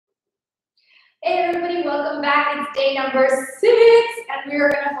Hey everybody, welcome back. It's day number 6 and we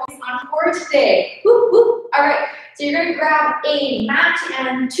are going to focus on core today. Whoop, whoop. All right, so you're going to grab a mat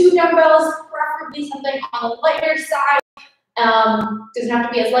and 2 dumbbells, preferably something on the lighter side. Doesn't have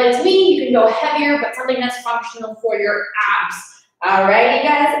to be as light as me. You can go heavier, but something that's functional for your abs. All right, you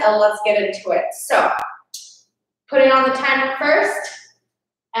guys, let's get into it. So, put it on the timer first,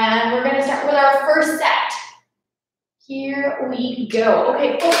 and we're going to start with our first set. Here we go.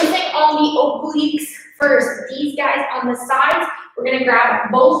 Okay, focusing on the obliques first. These guys on the sides, we're gonna grab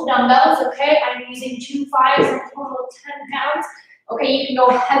both dumbbells, okay? I'm using 2 5s, a total of 10 pounds. Okay, you can go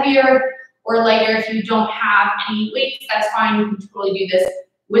heavier or lighter if you don't have any weights, that's fine. You can totally do this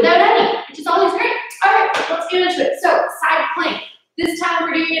without any, which is always great. All right, let's get into it. So, side plank. This time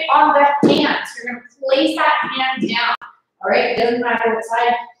we're doing it on the hands. You're gonna place that hand down, all right? It doesn't matter what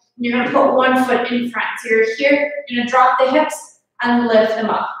side. You're going to put 1 foot in front. So you're here, you're going to drop the hips and lift them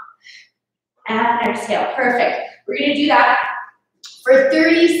up. And exhale. Perfect. We're going to do that for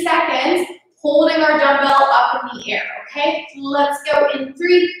 30 seconds, holding our dumbbell up in the air, okay? Let's go in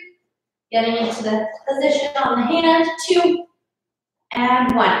 3, getting into the position on the hand, 2,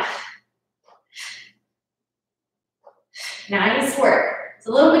 and 1. Nice work. It's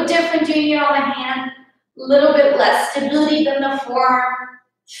a little bit different doing it on the hand, a little bit less stability than the forearm.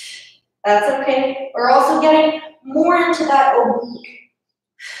 That's okay. We're also getting more into that oblique.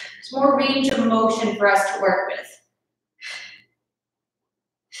 It's more range of motion for us to work with.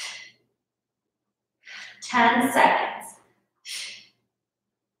 10 seconds.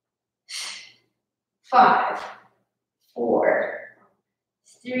 5, 4,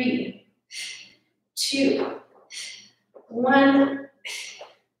 3, 2, 1.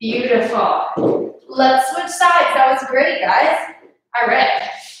 Beautiful. Let's switch sides. That was great, guys. All right.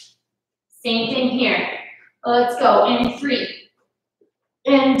 Same thing here. Let's go in 3,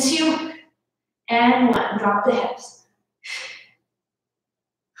 in 2, and 1. Drop the hips.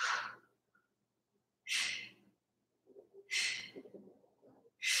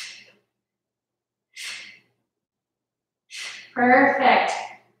 Perfect.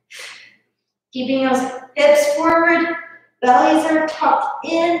 Keeping those hips forward, bellies are tucked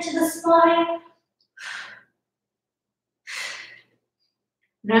into the spine.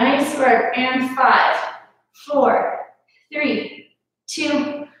 Nice work. And 5, 4, 3,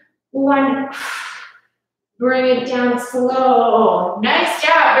 2, 1. Bring it down slow. Nice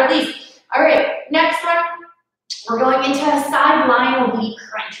job. Release. All right. Next one. We're going into a side lying oblique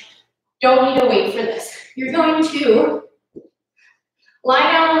crunch. Don't need to wait for this. You're going to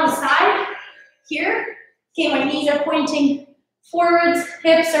lie down on the side here. Okay, my knees are pointing forwards.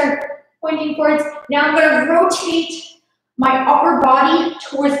 Hips are pointing forwards. Now I'm going to rotate my upper body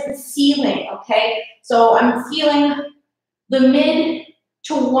towards the ceiling, okay? So I'm feeling the mid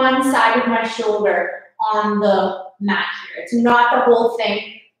to one side of my shoulder on the mat here. It's not the whole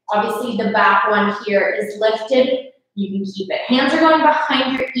thing. Obviously, the back one here is lifted. You can keep it. Hands are going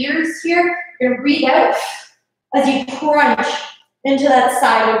behind your ears here. You're gonna breathe out as you crunch into that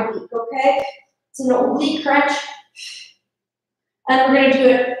side oblique, okay? It's an oblique crunch. And we're gonna do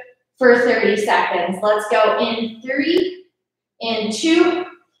it for 30 seconds. Let's go in 3, in 2,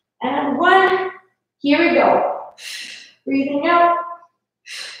 and 1. Here we go. Breathing out.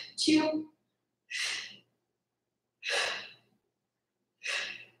 2.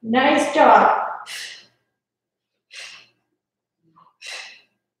 Nice job.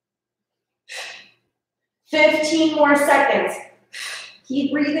 15 more seconds.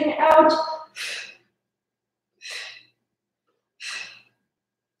 Keep breathing out.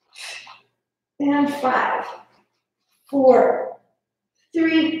 And 5, 4,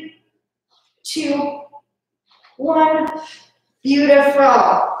 3, 2, 1. Beautiful.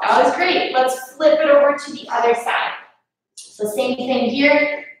 That was great. Let's flip it over to the other side. So same thing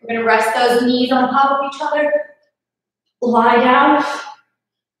here. We're going to rest those knees on top of each other. Lie down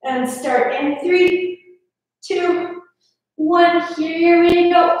and start in 3, 2, 1. Here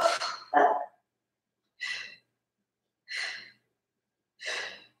we go.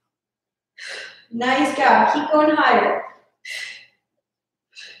 Nice job. Keep going higher.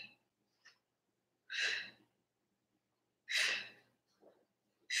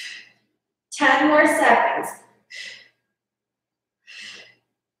 Ten more seconds.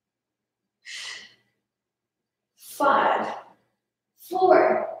 5,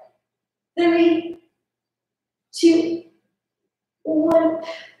 4, 3, 2, 1.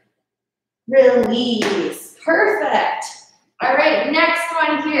 Release. Perfect. All right, next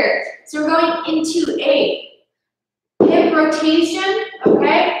one here. So we're going into a hip rotation,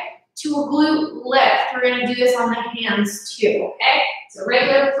 okay, to a glute lift. We're going to do this on the hands too, okay? So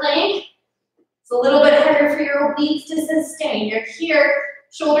regular plank, your obliques to sustain. You're here,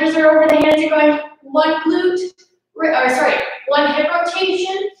 shoulders are over the hands, you're going one glute, one hip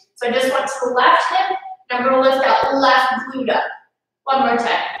rotation. So I just went to the left hip, and I'm gonna lift that left glute up. One more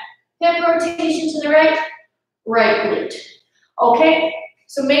time. Hip rotation to the right, right glute. Okay,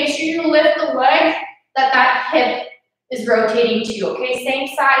 so make sure you lift the leg that hip is rotating to, okay? Same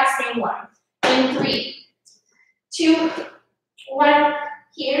side, same one. In 3, 2, 1,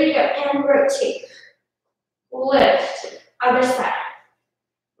 here we go, and rotate. Lift, other side.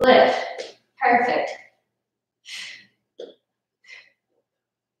 Lift, perfect.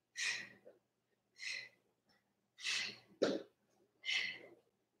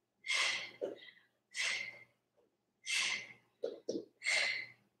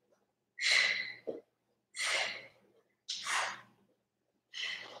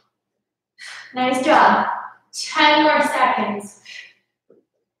 Nice job. 10 more seconds.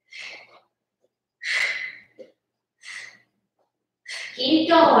 Keep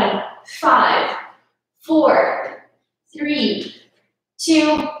going. 5, 4, 3,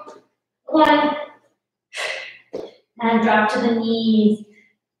 2, 1. And drop to the knees.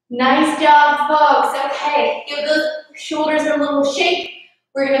 Nice job, folks. Okay, give those shoulders a little shake.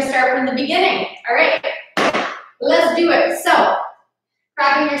 We're gonna start from the beginning. All right, let's do it. So,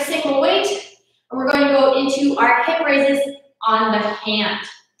 grabbing your single weight, and we're going to go into our hip raises on the hand.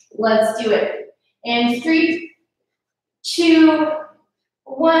 Let's do it. In 3, 2,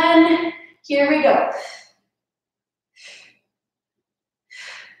 1, here we go.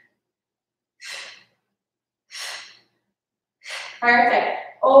 Perfect.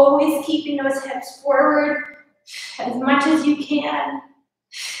 Always keeping those hips forward as much as you can.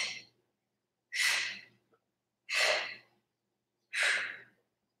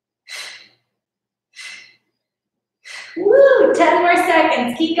 Woo, 10 more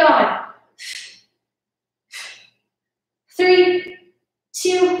seconds, keep going. 3,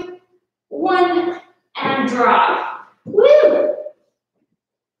 2, 1, and drop. Woo!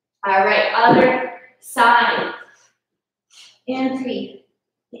 All right, other side. And 3,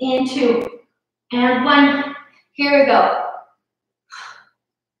 and 2, and 1. Here we go.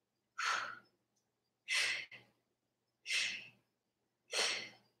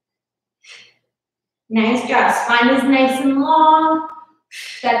 Nice job. Spine is nice and long.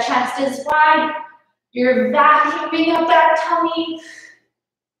 That chest is wide. You're vacuuming up that tummy.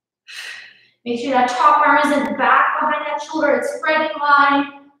 Make sure that top arm isn't back behind that shoulder. It's spreading wide.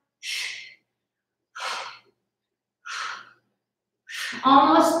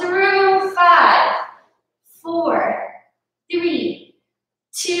 Almost through. 5, 4, 3,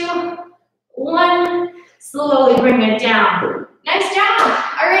 2, 1. Slowly bring it down. Nice job.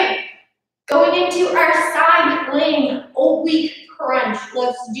 All right. Going into our side laying oblique crunch.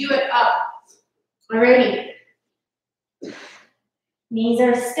 Let's do it up. Alrighty. Knees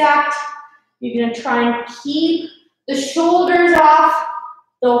are stacked. You're gonna try and keep the shoulders off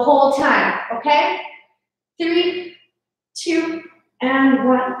the whole time, okay? 3, 2, and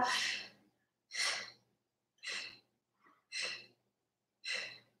 1.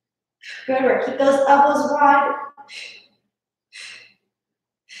 Good work. Keep those elbows wide.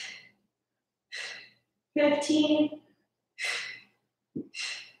 15.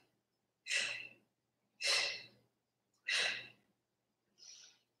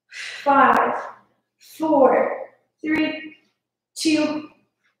 5, 4, 3, 2,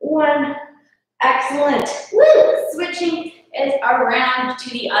 1. Excellent. Woo! Switching it around to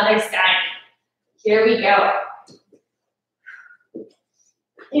the other side. Here we go.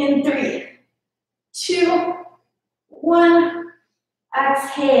 In 3, 2, 1.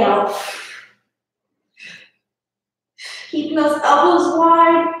 Exhale. Keeping those elbows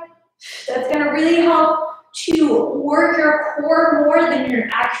wide. That's going to really help to work your core more than your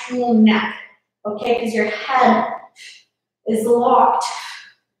actual neck. Okay, because your head is locked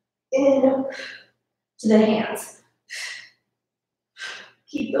in to the hands.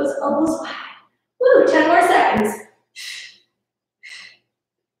 Keep those elbows wide. Woo, 10 more seconds.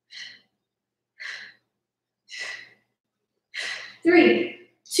 3,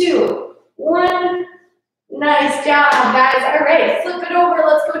 2, 1. Nice job, guys. All right, flip it over.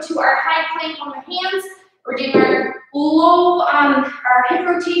 Let's go to our high plank on the hands. We're doing our low, our hip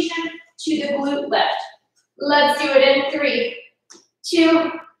rotation to the glute lift. Let's do it in 3,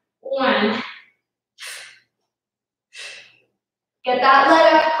 2, 1. Get that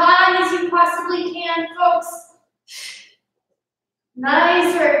leg up high as you possibly can, folks.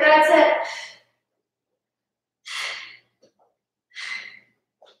 Nice work, that's it.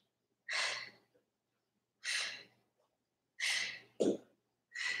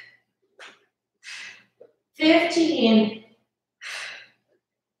 15,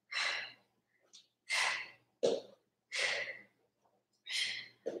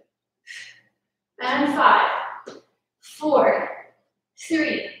 and 5, 4,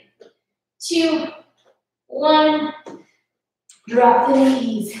 3, 2, 1. Drop the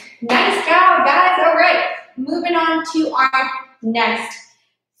knees. Nice job, guys. All right, moving on to our next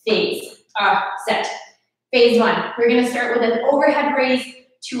set. Phase 1. We're going to start with an overhead raise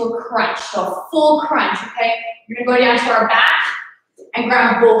to a crunch, so a full crunch. Okay, we're going to go down to our back and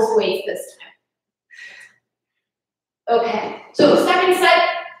grab both weights this time. Okay, so second set,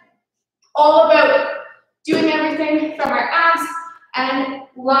 all about doing everything from our abs and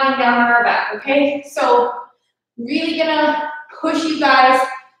lying down on our back. Okay, so really gonna push you guys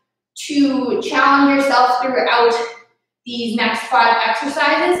to challenge yourself throughout these next 5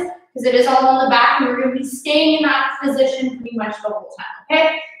 exercises, because it is all on the back and we're going to be staying in that position pretty much the whole time,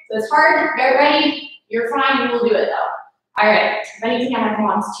 okay? So it's hard, get ready, you're fine, you will do it though. All right, if anything I have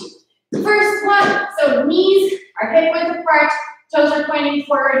wants to. First one, so knees are hip width apart, toes are pointing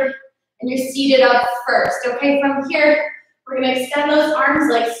forward, and you're seated up first, okay? From here, we're going to extend those arms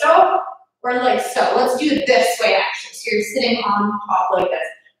like so, or like so. Let's do it this way actually, so you're sitting on top like this.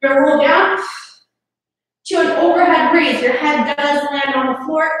 You're gonna roll down to an overhead raise. Your head does land on the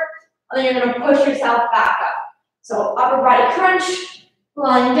floor, and then you're gonna push yourself back up. So upper body crunch,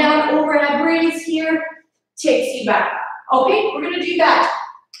 lying down, overhead raise here, takes you back up. Okay, we're gonna do that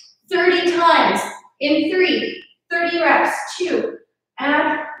 30 times in 3, 30 reps, 2,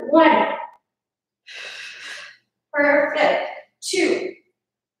 and 1. Perfect, 2,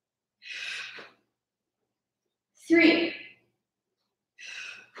 3,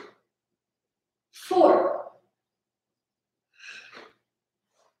 4,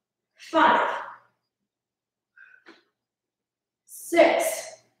 5, 6,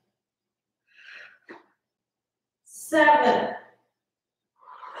 7,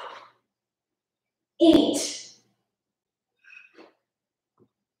 8,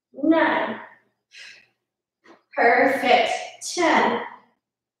 9. Perfect. 10.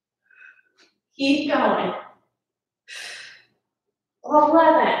 Keep going.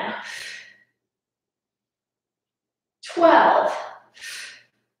 11, 12,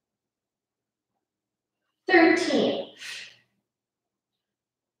 13,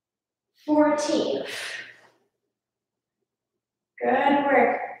 14. Good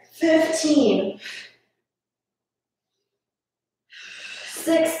work. 15,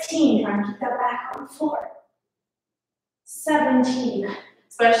 16. Try and keep that back on the floor. 17,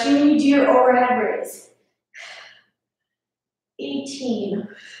 especially when you do your overhead raise. 18,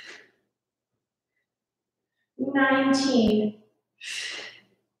 19,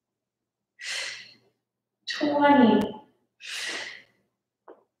 20.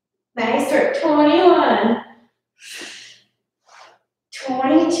 Nice start. 21,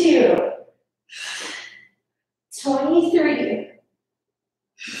 22, 23,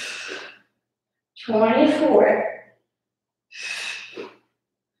 24,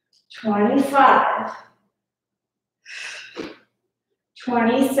 25,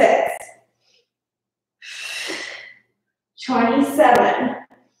 26, 27,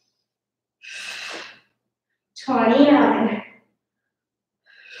 29,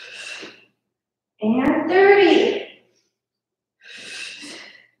 and 30.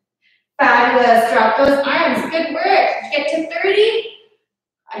 Fabulous. Drop those arms. Good work. Did you get to 30?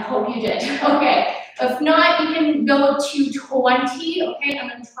 I hope you did. Okay. If not, you can go to 20. Okay. I'm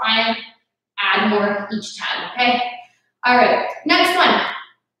going to try and add more each time. Okay. All right. Next one.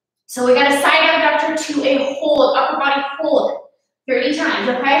 So we got a side abductor to a hold, upper body hold, 30 times.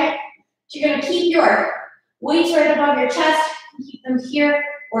 Okay. So you're going to keep your weights right above your chest. Keep them here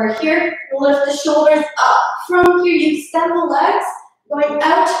or here. Lift the shoulders up. From here, you extend the legs, going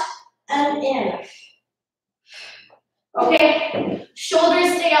out and in. Okay,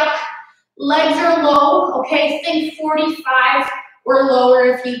 shoulders stay up, legs are low. Okay, think 45 or lower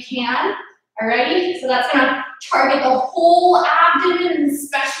if you can. Alrighty, so that's gonna target the whole abdomen,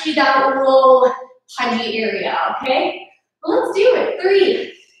 especially that low pudgy area. Okay, well, let's do it.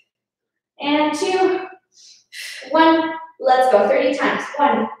 3 and 2, 1. Let's go. 30 times.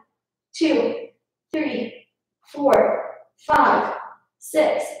 1, 2, 3, 4, 5,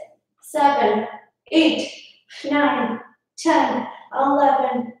 6, 7, 8, 9, 10,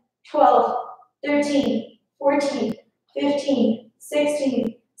 11, 12, 13, 14, 15,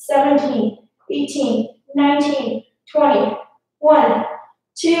 16, 17, 18, 19, 20, 1,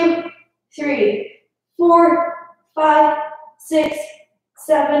 2, 3, 4, 5, 6,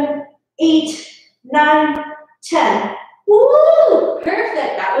 7, 8, 9, 10. Woo!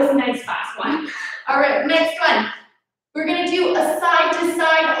 Perfect. That was a nice fast one. All right, next one. We're gonna do a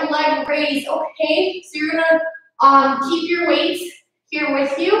side-to-side leg raise, okay? So you're gonna keep your weights here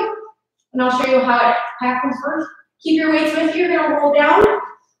with you, and I'll show you how it happens first. Keep your weights with you, you're gonna roll down.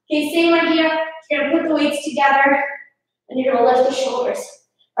 Okay, same idea. You're gonna put the weights together, and you're gonna lift the shoulders.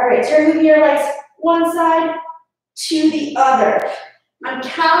 All right, so you're moving your legs one side to the other. I'm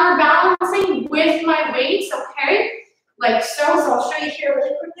counterbalancing with my weights, okay? Like so. So I'll show you here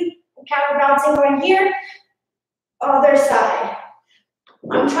really quickly. I'm counterbalancing going here, other side.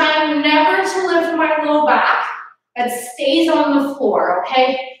 I'm trying never to lift my low back. That stays on the floor,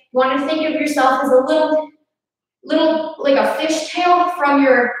 okay? You want to think of yourself as a little like a fishtail from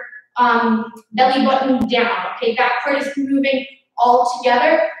your belly button down, okay? That part is moving all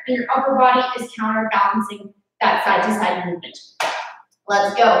together, and your upper body is counterbalancing that side-to-side movement.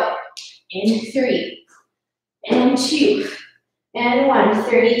 Let's go. In 3, and 2, and 1,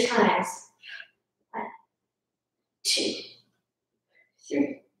 30 times. 1, 2,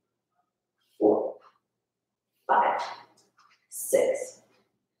 3, 4, 5, 6,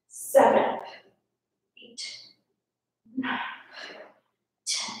 7, 8, 9,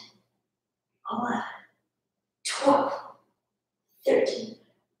 10, 11, 12, 13,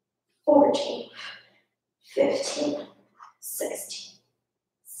 14, 15, 16,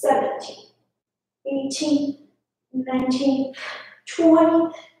 17, 18, 19,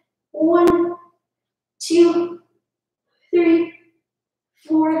 20, 1, 2, 3,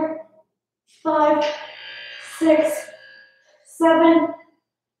 4, 5, 6, 7,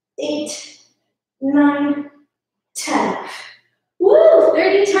 8, 9, 10. Woo!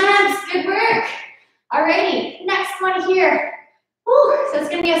 30 times. Good work. Alrighty, next one here. Woo! So it's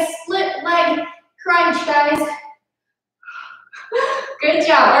gonna be a split leg crunch, guys. Good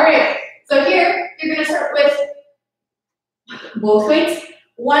job. All right. So here you're gonna start with both weights.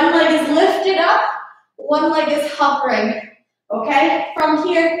 One leg is lifted up. One leg is hovering. Okay. From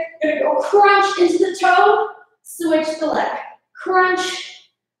here, you're gonna go crunch into the toe. Switch the leg. Crunch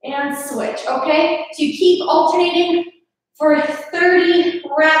and switch. Okay. So you keep alternating for 30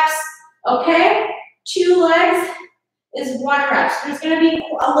 reps. Okay. 2 legs is 1 rep. So it's going to be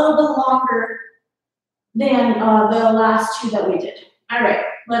a little bit longer than the last 2 that we did. All right,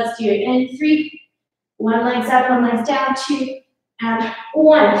 let's do it. In 3, 1 leg's up, 1 leg's down, 2, and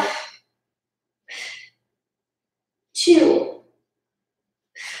 1, 2,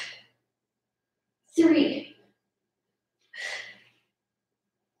 3,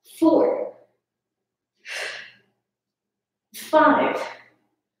 4, 5,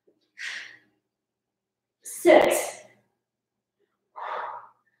 6,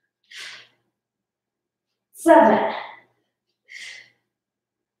 7,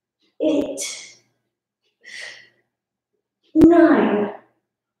 8, 9.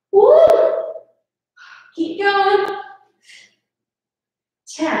 Woo! Keep going.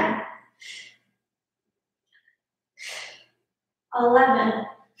 10, 11,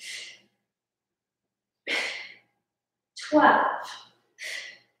 12,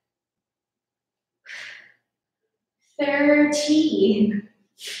 13,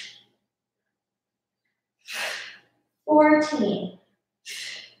 14.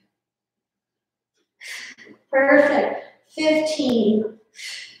 Perfect. 15,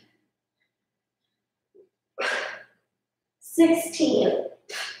 16,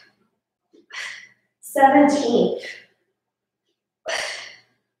 17.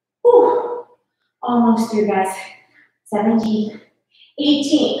 Whew. Almost through, guys. 17,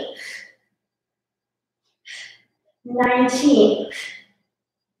 18, 19.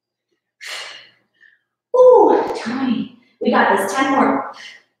 Ooh, 20. We got this. 10 more.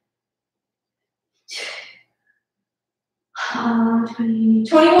 20,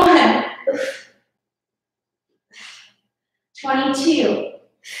 21. 22.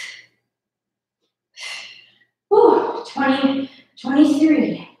 Ooh, 20,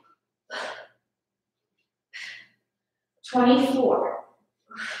 23. 24.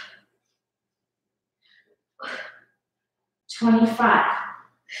 25.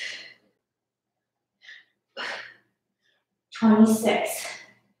 26.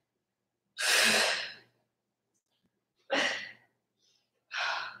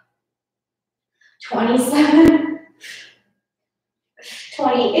 27.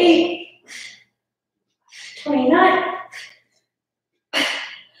 28. 29.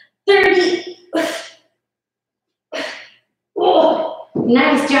 30. Oh,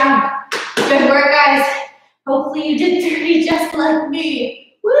 nice job. Good work, guys. Hopefully you did 30 just like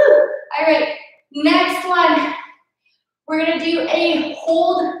me. Woo! All right, next one. We're gonna do a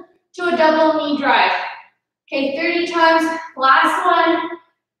hold to a double knee drive. Okay, 30 times. Last one.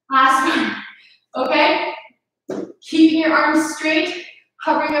 Last one. keeping your arms straight,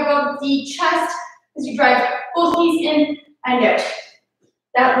 hovering above the chest as you drive both knees in and out.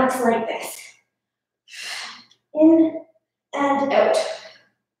 That looks like this. In and out.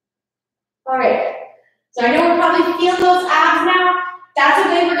 All right. So I know we're probably feeling those abs now. That's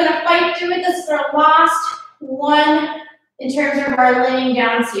okay. We're going to fight through it. This is our last one in terms of our laying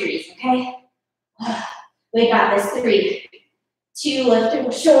down series, okay? We got this. 3, 2, lift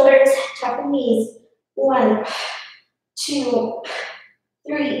the shoulders, tap the knees. 1, 2,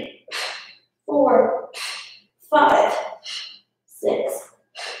 3, 4, 5, 6,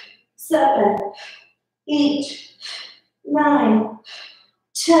 7, 8, 9,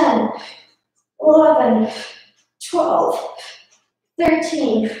 10, 11, 12,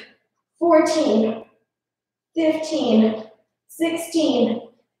 13, 14, 15, 16,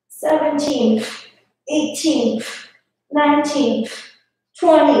 17, 18, 19,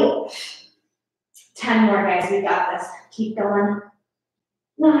 20. 10 more, guys. We got this. Keep going.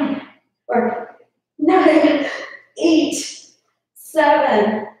 9, 8,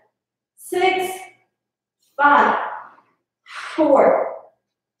 7, 6, 5, 4,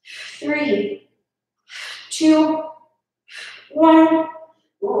 3, 2, 1.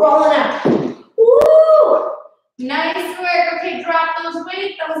 Rolling up. Woo! Nice work. Okay, drop those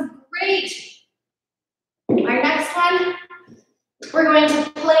weights. That was great. Our next one, we're going to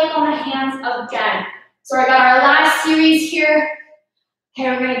plank on the hands again. So I got our last series here. Okay,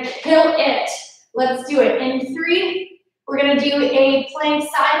 we're going to kill it. Let's do it. In 3, we're going to do a plank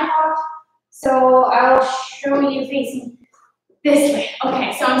side hop. So I'll show you facing this way.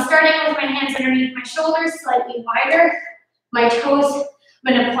 Okay, so I'm starting with my hands underneath my shoulders, slightly wider. My toes,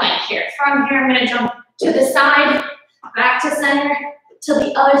 I'm going to plank here. From here, I'm going to jump to the side, back to center, to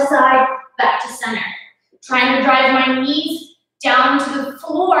the other side, back to center. Trying to drive my knees down to the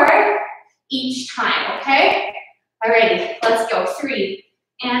floor each time, okay? Alrighty, let's go. 3,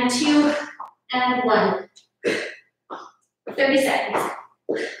 and 2, and 1. 30 seconds.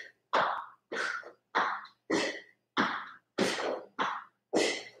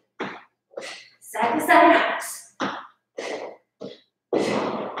 Side to side hops.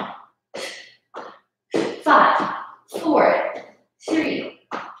 5, 4, 3,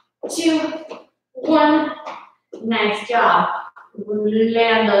 2, 1. Nice job.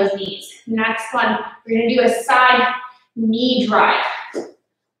 Land those knees. Next one, we're going to do a side knee drive.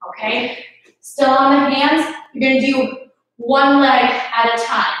 Okay? Still on the hands, you're going to do one leg at a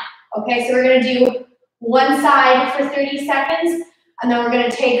time. Okay, so we're going to do one side for 30 seconds, and then we're going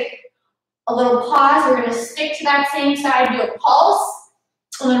to take a little pause. We're going to stick to that same side, do a pulse,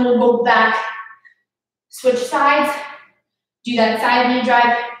 and then we'll go back, switch sides, do that side knee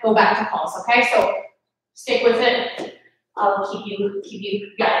drive, go back to pulse. Okay, so stick with it. I'll keep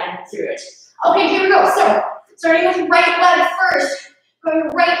you guided through it. Okay, here we go. So starting with right leg first, going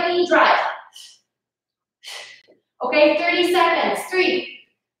right knee drive. Okay, 30 seconds. 3,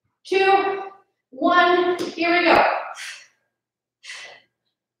 2, 1. Here we go.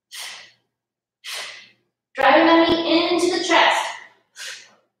 Driving that knee into the chest.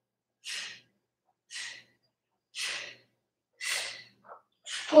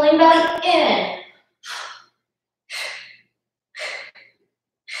 Pulling belly in.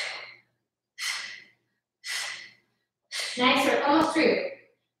 Nice, we're almost through.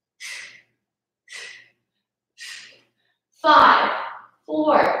 5,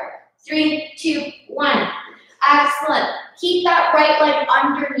 4, 3, 2, 1. Excellent. Keep that right leg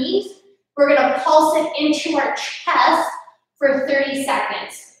underneath. We're going to pulse it into our chest for 30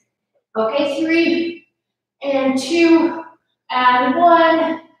 seconds. Okay, 3, and 2, and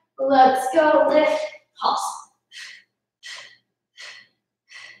 1. Let's go. Lift, pulse.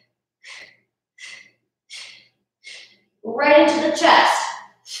 Right into the chest.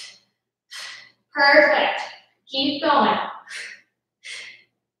 Perfect. Keep going.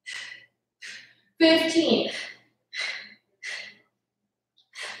 15.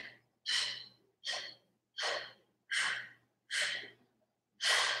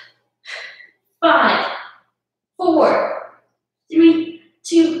 5, 4, 3,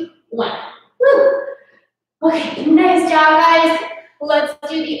 2, 1. Woo! Okay, nice job, guys. Let's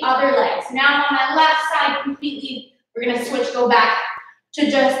do the other legs. Now on my left side completely, we're gonna switch, go back to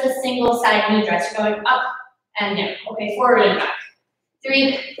just the single side knee drive. So going up and down. Okay, forward and back.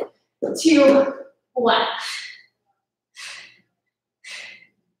 3, 2, 1.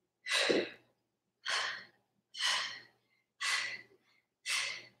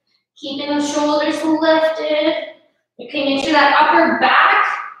 Keeping the shoulders lifted. You can make sure that upper back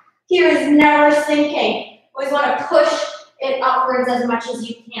here is never sinking. Always want to push it upwards as much as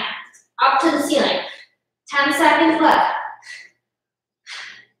you can. Up to the ceiling. 10 seconds left.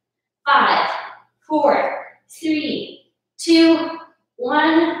 5, 4, 3, 2,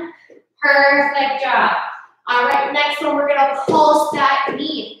 1. Perfect job. All right, next one, we're gonna pulse that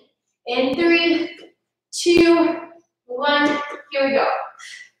knee. In 3, 2, 1, here we go.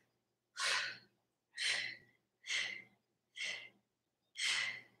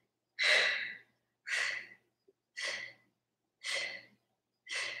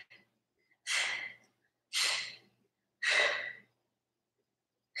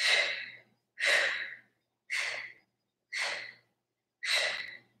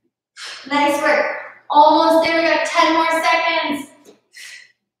 Nice work. Almost there, we got 10 more seconds.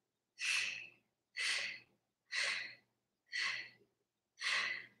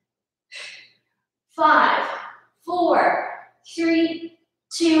 5, 4, 3,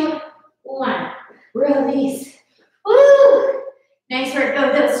 2, 1. Release. Woo! Nice work.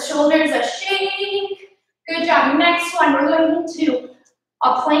 Go those shoulders a shake. Good job. Next one, we're going into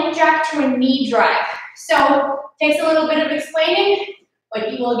a plank jack to a knee drive. So takes a little bit of explaining,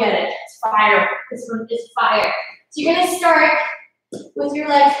 but you will get it. It's fire. This one is fire. So you're gonna start with your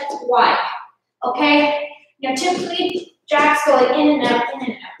legs wide. Okay? Now typically jacks go like in and out,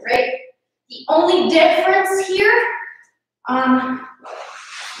 right? The only difference here, I'm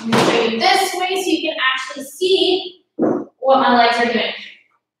gonna show you this way so you can actually see what my legs are doing.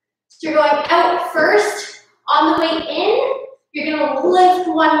 So you're going out first. On the way in, you're gonna lift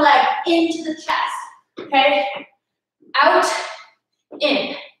one leg into the chest, okay? Out,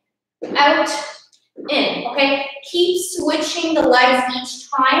 in, okay? Keep switching the legs each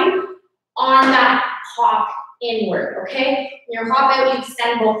time on that hop inward, okay? When you hop out, you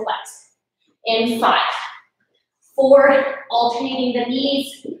extend both legs. In 5, 4, alternating the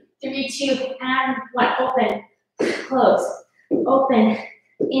knees, 3, 2, and 1, open, close, open,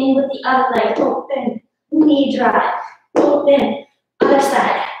 in with the other leg, open, knee drive, open, other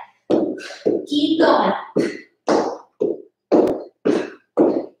side, keep going.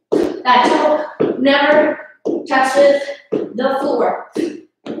 That toe never touches the floor.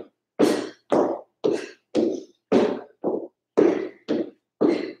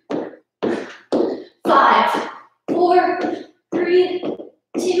 5, 4, 3,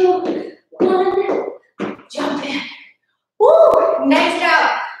 2, 1. Jump in. Woo! Nice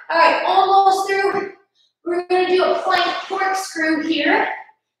job. All right, almost through. We're going to do a plank corkscrew here.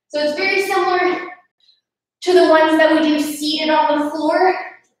 So it's very similar to the ones that we do seated on the floor,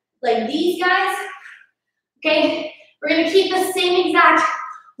 like these guys. Okay, we're going to keep the same exact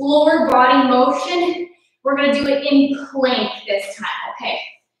lower body motion. We're going to do it in plank this time, okay?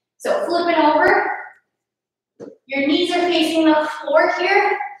 So flipping over. Your knees are facing the floor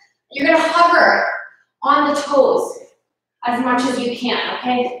here. You're going to hover on the toes as much as you can,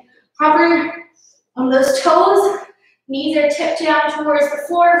 okay? Hover on those toes. Knees are tipped down towards the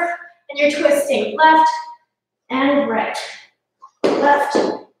floor, and you're twisting left and right. Left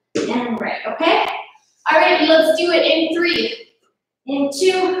and right, okay? All right, let's do it in 3, in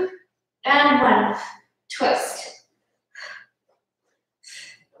 2, and 1. Twist.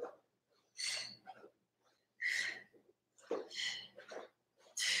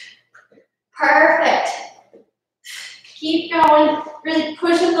 Perfect. Keep going, really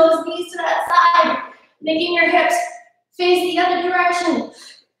pushing those knees to that side, making your hips face the other direction.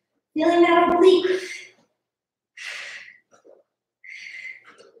 Feeling that oblique.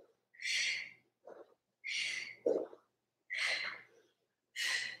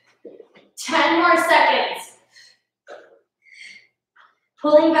 Ten more seconds.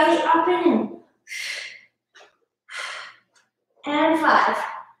 Pulling belly up and in. And 5,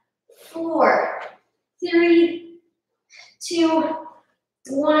 4, 3, 2,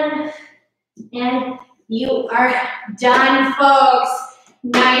 1, and you are done, folks.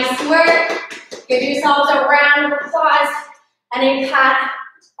 Nice work. Give yourselves a round of applause and a pat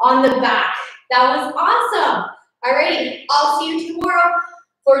on the back. That was awesome. All right, I'll see you tomorrow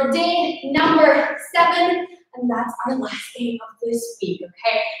for day number 7, and that's our last day of this week,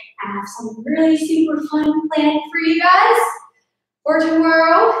 okay? I have something really super fun planned for you guys for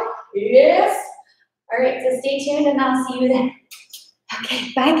tomorrow. Yes. All right, so stay tuned and I'll see you then.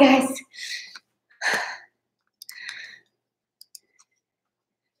 Okay, bye guys.